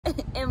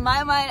in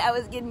my mind, I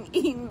was getting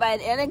eaten by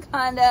an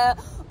anaconda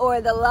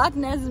or the Loch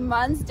Ness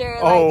monster.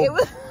 Oh. Like it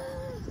was.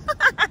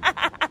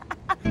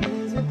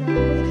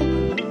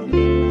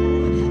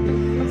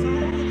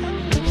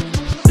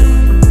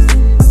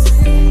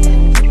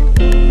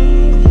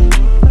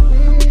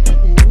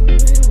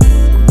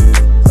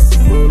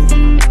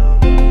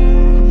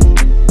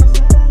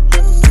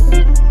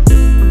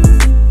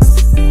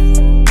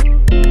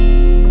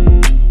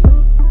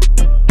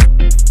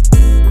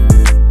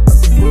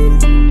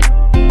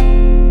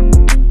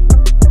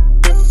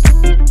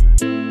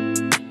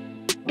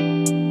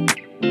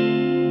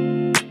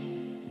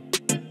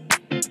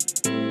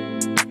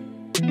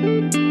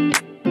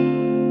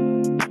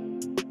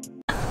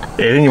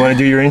 Aiden, you want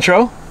to do your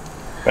intro?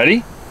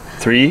 Ready?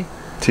 3,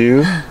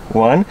 2,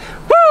 1.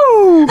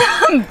 Woo!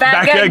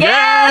 Back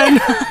again!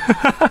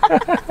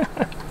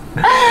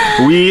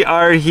 We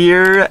are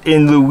here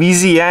in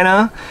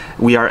Louisiana.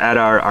 We are at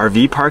our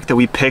RV park that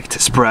we picked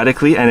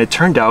sporadically, and it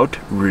turned out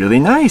really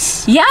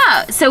nice.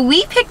 Yeah, so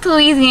we picked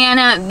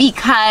Louisiana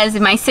because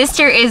my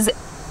sister is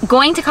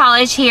going to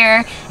college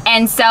here,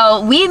 and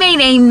so we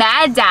made a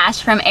mad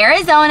dash from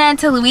Arizona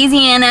to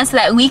Louisiana so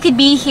that we could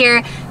be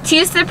here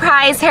to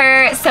surprise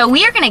her. So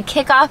we are gonna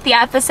kick off the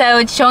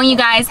episode showing you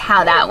guys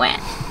how that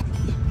went.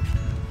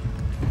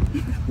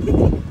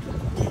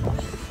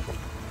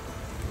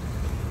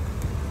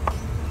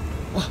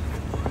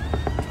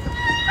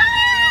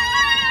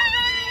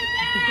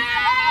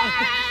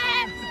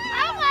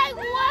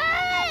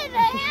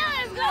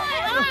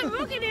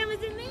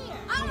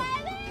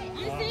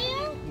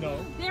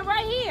 They're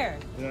right here.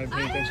 You're not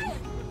paying attention?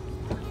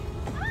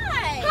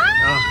 Hi.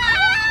 Oh.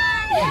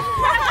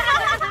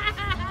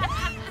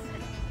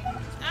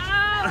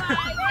 Oh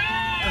my God.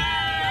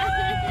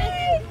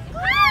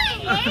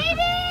 Hi,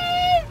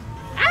 Aiden.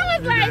 I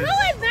was like, who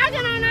is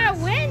knocking on our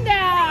window?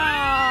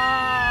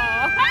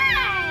 Hi.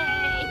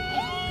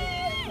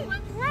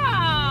 What's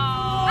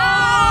wrong?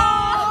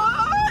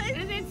 Oh.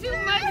 Is it too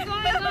much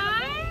going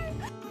on?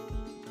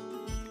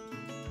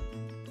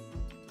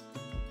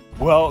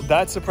 Well,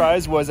 that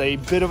surprise was a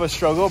bit of a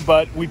struggle,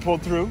 but we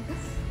pulled through.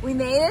 We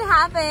made it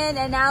happen,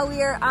 and now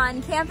we are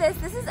on campus.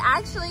 This is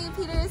actually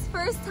Peter's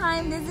first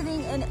time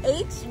visiting an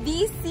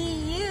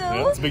HBCU.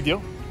 Yeah, it's a big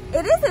deal.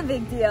 It is a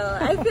big deal.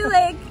 I feel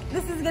like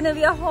this is going to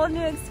be a whole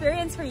new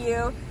experience for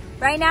you.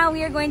 Right now,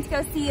 we are going to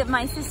go see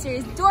my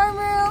sister's dorm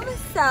room,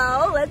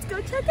 so let's go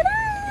check it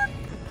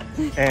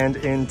out. And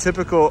in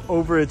typical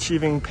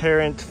overachieving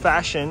parent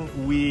fashion,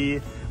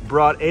 we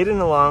brought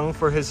Aiden along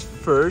for his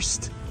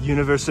first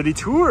university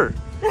tour.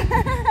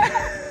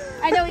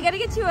 I know, we gotta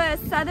get you a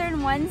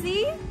southern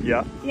onesie.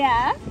 Yeah.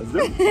 Yeah. Let's do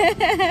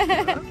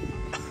it.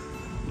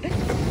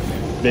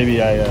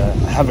 Baby, I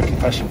have a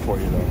confession for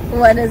you though.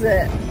 What is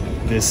it?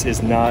 This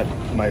is not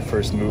my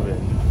first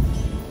move-in.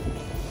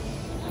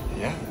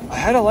 Yeah, I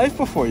had a life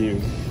before you.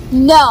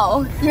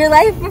 No, your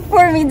life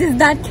before me does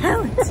not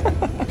count.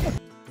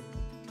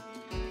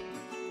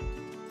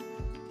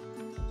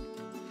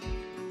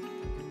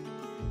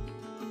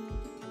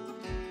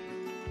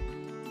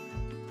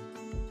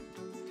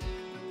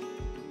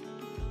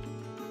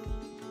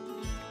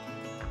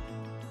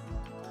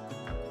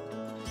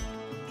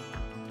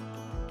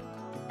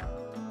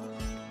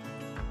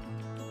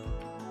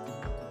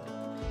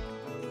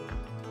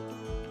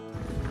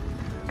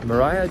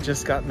 Mariah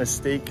just got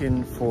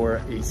mistaken for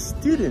a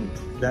student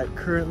that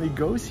currently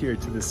goes here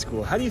to this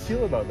school. How do you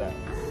feel about that?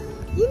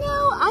 You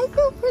know, I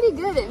feel pretty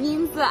good. It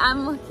means that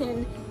I'm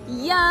looking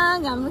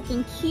young, I'm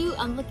looking cute,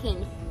 I'm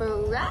looking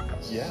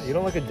fresh. Yeah, you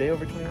don't look a day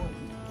over 21.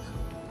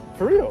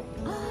 For real.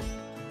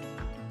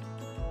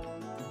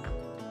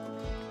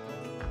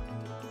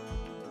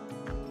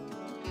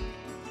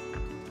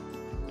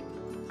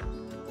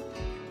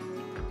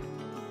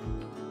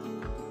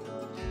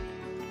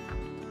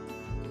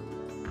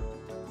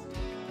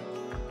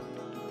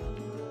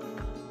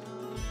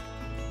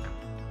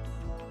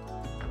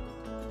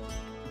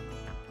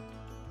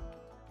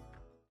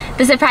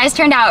 The surprise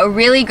turned out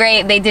really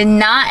great. They did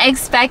not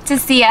expect to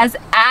see us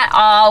at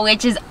all,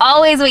 which is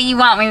always what you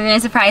want when you're gonna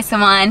surprise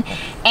someone.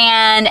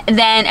 And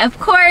then, of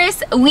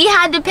course, we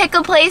had to pick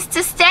a place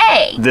to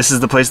stay. This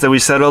is the place that we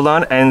settled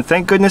on, and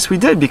thank goodness we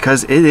did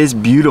because it is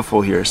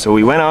beautiful here. So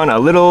we went on a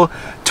little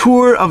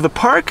tour of the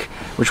park,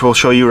 which we'll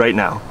show you right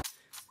now.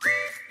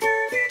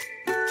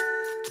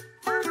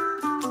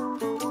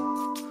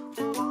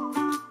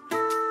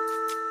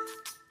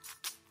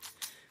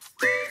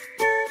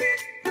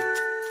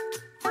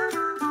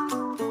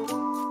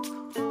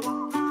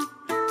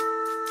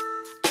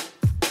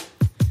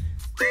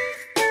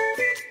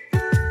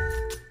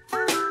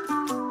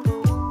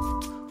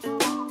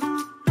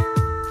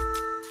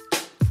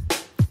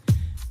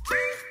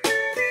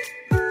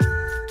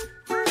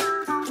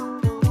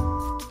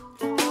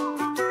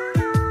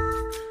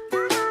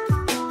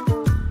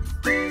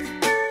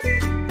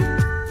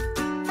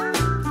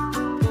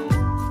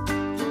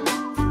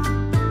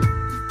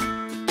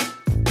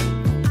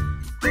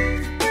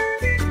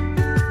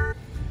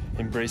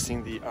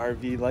 Embracing the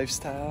RV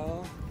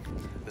lifestyle.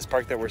 This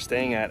park that we're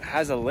staying at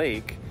has a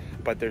lake,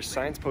 but there's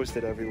signs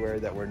posted everywhere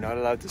that we're not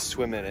allowed to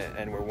swim in it,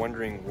 and we're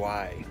wondering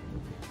why.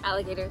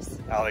 Alligators.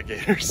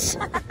 Alligators.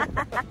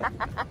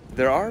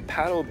 There are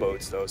paddle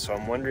boats though, so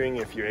I'm wondering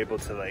if you're able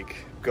to like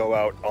go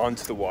out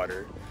onto the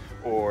water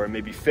or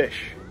maybe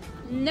fish.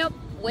 Nope,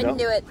 wouldn't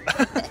do it.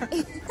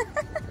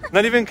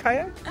 Not even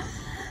kayak?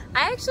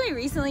 I actually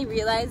recently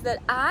realized that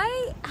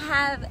I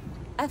have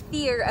a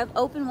fear of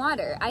open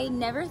water. I had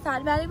never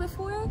thought about it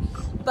before,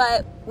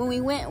 but when we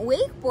went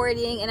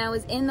wakeboarding and I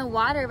was in the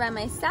water by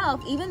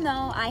myself, even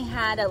though I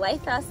had a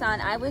life vest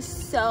on, I was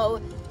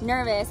so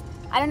nervous.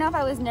 I don't know if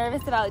I was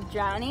nervous about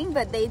drowning,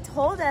 but they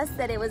told us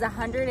that it was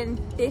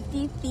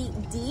 150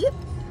 feet deep,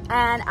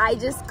 and I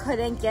just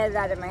couldn't get it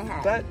out of my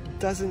head. That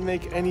doesn't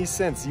make any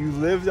sense. You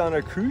lived on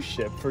a cruise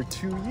ship for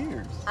 2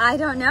 years. I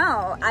don't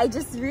know. I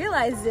just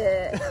realized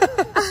it.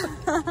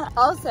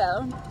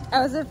 Also, I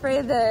was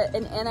afraid that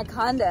an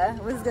anaconda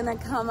was gonna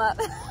come up.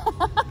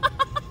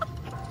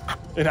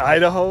 In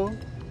Idaho?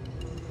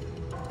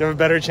 You have a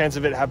better chance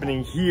of it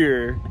happening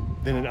here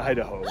than in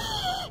Idaho.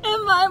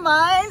 In my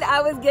mind,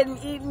 I was getting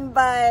eaten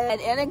by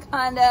an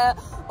anaconda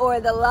or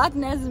the Loch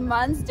Ness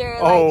Monster.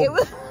 Oh. Like it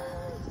was.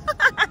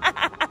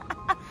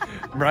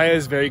 Mariah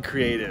is very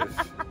creative.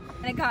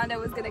 Anaconda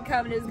was gonna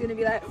come and it was gonna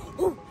be like,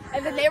 ooh,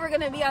 and then they were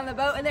gonna be on the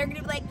boat and they're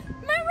gonna be like,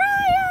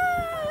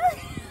 Mariah!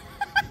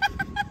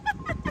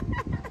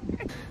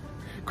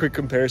 Quick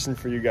comparison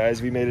for you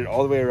guys. We made it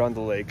all the way around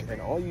the lake,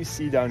 and all you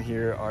see down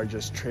here are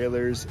just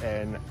trailers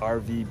and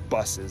RV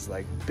buses,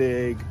 like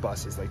big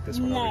buses like this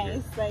one over here.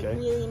 Nice, like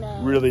really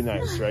nice. Really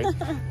nice, right?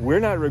 We're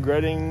not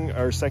regretting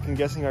or second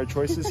guessing our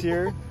choices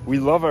here. We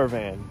love our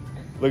van.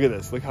 Look at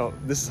this. Look how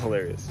this is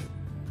hilarious.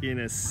 In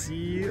a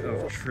sea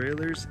of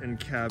trailers and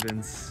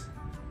cabins,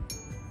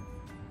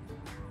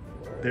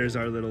 there's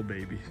our little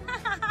baby.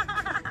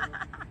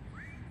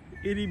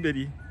 Itty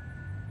bitty.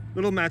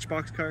 Little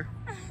matchbox car.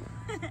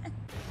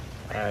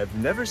 I've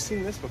never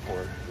seen this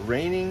before.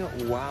 Raining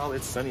while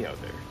it's sunny out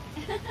there.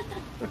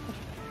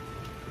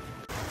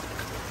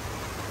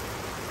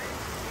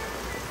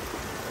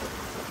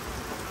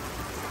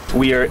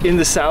 We are in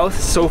the south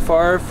so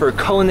far for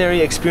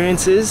culinary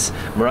experiences.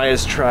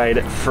 Mariah's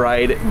tried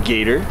fried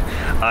gator.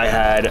 I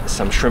had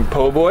some shrimp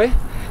po' boy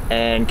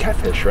and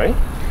catfish, right?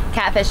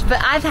 Catfish, but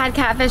I've had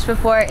catfish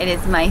before. It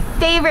is my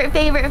favorite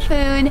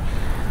food.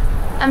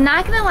 I'm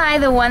not gonna lie,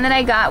 the one that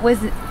I got was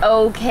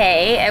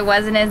okay. It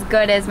wasn't as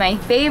good as my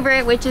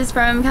favorite, which is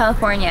from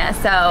California.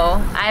 So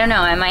I don't know,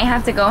 I might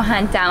have to go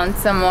hunt down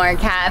some more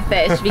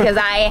catfish because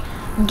I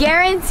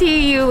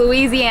guarantee you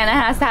Louisiana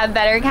has to have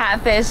better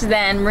catfish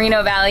than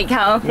Moreno Valley,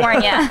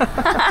 California.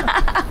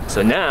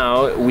 So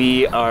now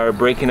we are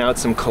breaking out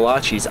some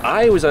kolaches.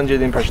 I was under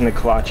the impression that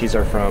kolaches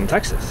are from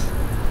Texas.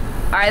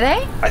 Are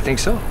they? I think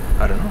so.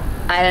 I don't know.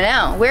 I don't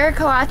know. Where are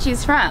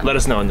kolaches from? Let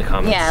us know in the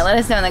comments. Yeah, let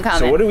us know in the comments.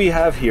 So what do we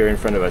have here in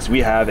front of us? We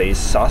have a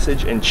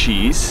sausage and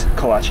cheese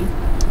kolache.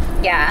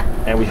 Yeah.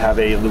 And we have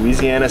a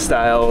Louisiana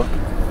style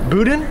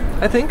boudin,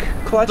 I think,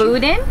 kolache.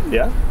 Boudin?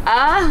 Yeah.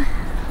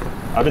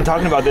 I've been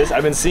talking about this.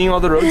 I've been seeing all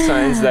the road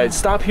signs that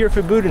stop here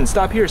for boudin,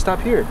 stop here,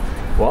 stop here.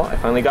 Well, I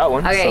finally got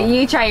one. Okay, so.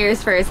 You try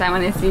yours first. I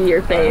want to see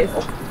your face.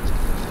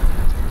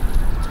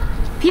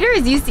 Peter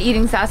is used to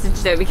eating sausage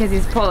though because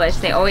he's Polish.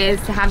 They always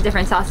have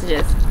different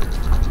sausages.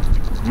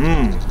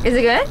 Mmm. Is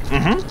it good?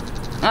 Mm-hmm.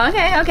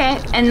 Okay, okay.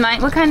 And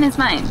mine, what kind is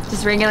mine?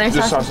 Just regular sausage?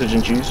 Just sausage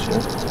and cheese, yeah.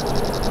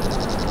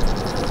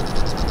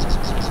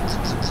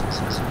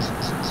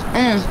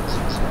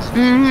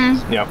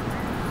 Mm-hmm. Yep.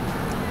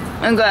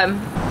 I'm good.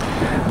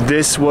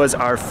 This was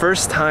our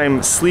first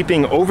time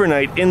sleeping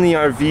overnight in the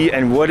RV,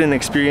 and what an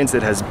experience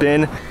it has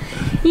been.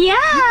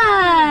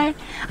 Yeah!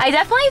 I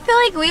definitely feel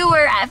like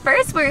at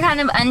first we were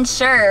kind of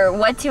unsure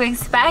what to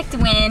expect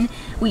when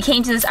we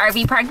came to this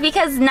RV park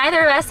because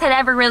neither of us had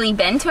ever really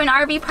been to an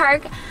RV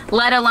park,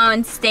 let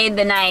alone stayed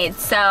the night.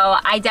 So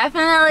I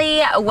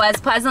definitely was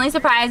pleasantly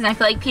surprised, and I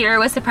feel like Peter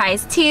was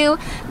surprised too.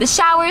 The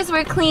showers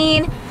were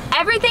clean.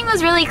 Everything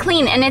was really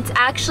clean, and it's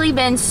actually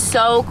been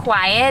so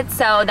quiet,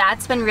 so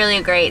that's been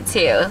really great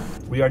too.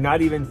 We are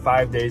not even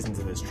 5 days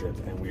into this trip,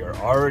 and we are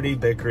already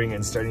bickering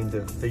and starting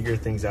to figure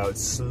things out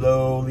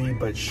slowly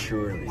but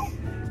surely.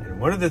 And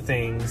one of the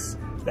things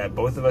that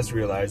both of us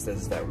realized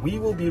is that we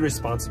will be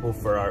responsible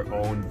for our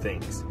own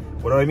things.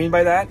 What do I mean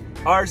by that?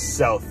 Our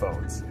cell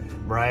phones,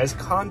 Mariah's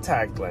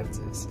contact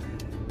lenses,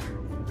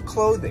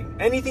 clothing,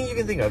 anything you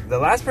can think of. The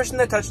last person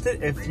that touched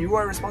it, if you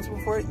are responsible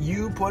for it,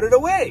 you put it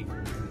away.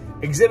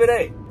 Exhibit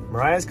A,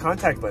 Mariah's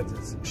contact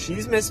lenses.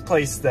 She's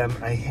misplaced them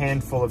a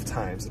handful of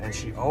times, and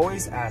she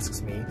always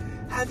asks me,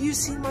 have you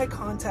seen my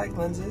contact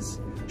lenses?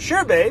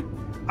 Sure, babe,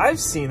 I've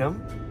seen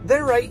them.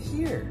 They're right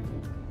here.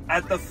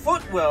 At the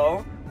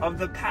footwell of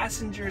the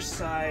passenger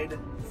side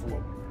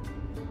floor.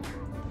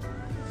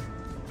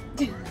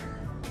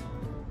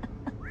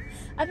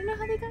 I don't know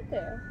how they got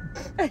there.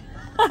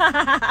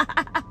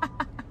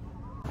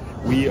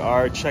 We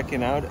are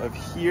checking out of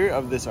here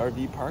of this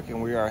RV park,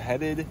 and we are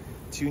headed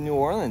to New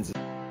Orleans.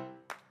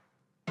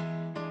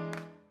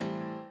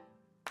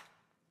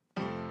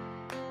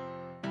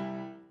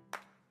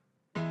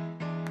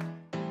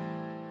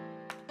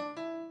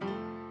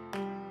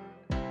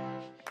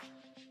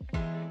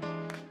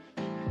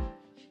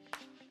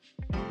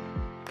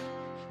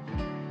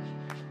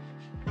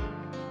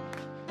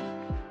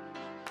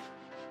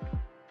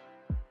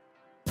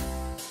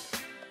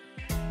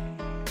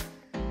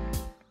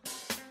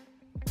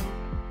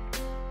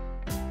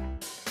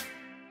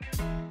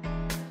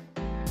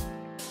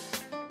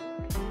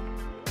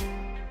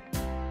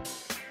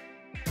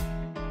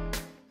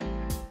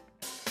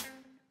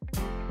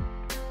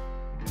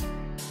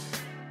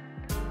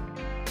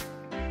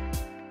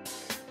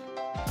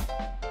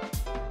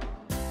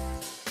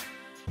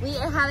 We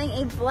are having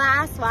a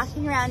blast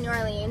walking around New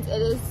Orleans.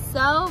 It is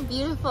so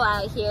beautiful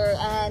out here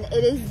and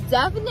it is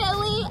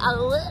definitely a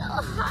little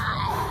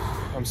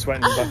hot. I'm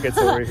sweating buckets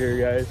over here,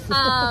 guys.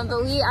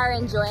 But we are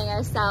enjoying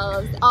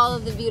ourselves. All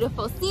of the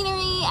beautiful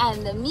scenery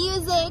and the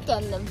music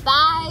and the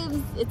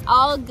vibes. It's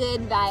all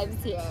good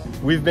vibes here.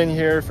 We've been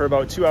here for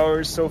about 2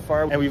 hours so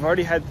far, and we've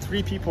already had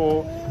 3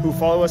 people who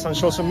follow us on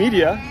social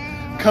media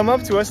come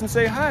up to us and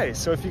say hi.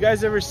 So if you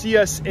guys ever see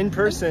us in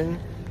person,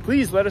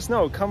 please let us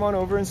know. Come on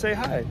over and say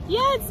hi. Yeah,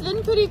 it's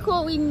been pretty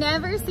cool. We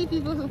never see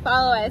people who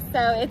follow us, so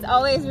it's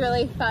always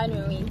really fun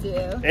when we do.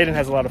 Aiden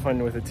has a lot of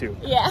fun with it too.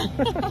 Yeah.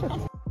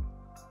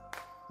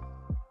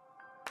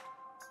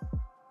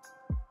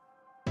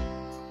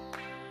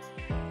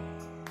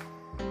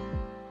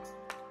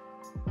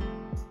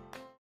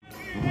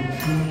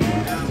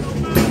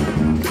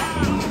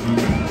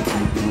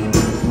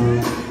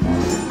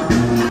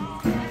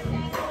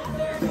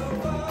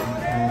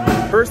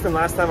 First and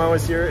last time I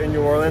was here in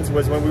New Orleans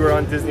was when we were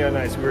on Disney on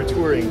Ice. We were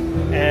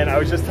touring, and I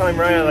was just telling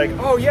Mariah, like,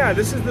 oh yeah,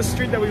 this is the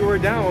street that we were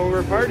down when we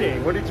were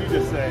partying. What did you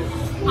just say?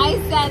 I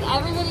said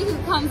everybody who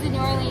comes to New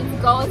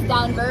Orleans goes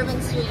down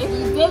Bourbon Street. If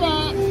you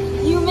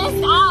didn't, you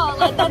missed out.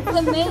 Like, that's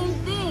the main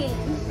thing.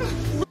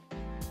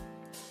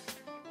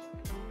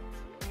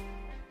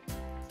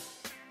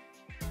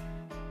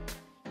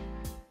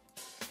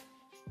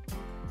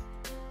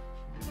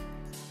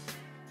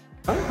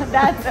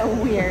 That's so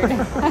weird.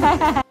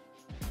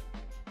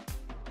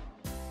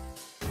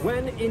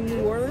 When in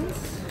New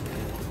Orleans,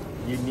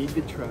 you need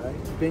to try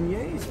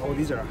beignets. Oh,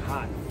 these are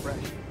hot and fresh.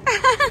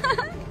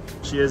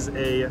 She is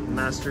a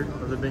master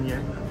of the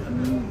beignet.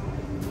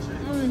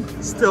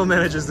 Still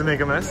manages to make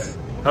a mess.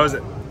 How was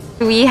it?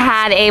 We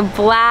had a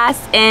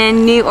blast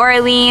in New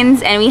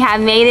Orleans and we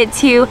have made it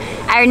to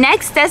our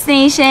next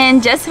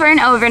destination just for an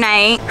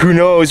overnight. Who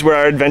knows where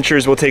our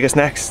adventures will take us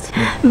next?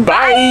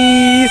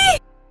 Bye!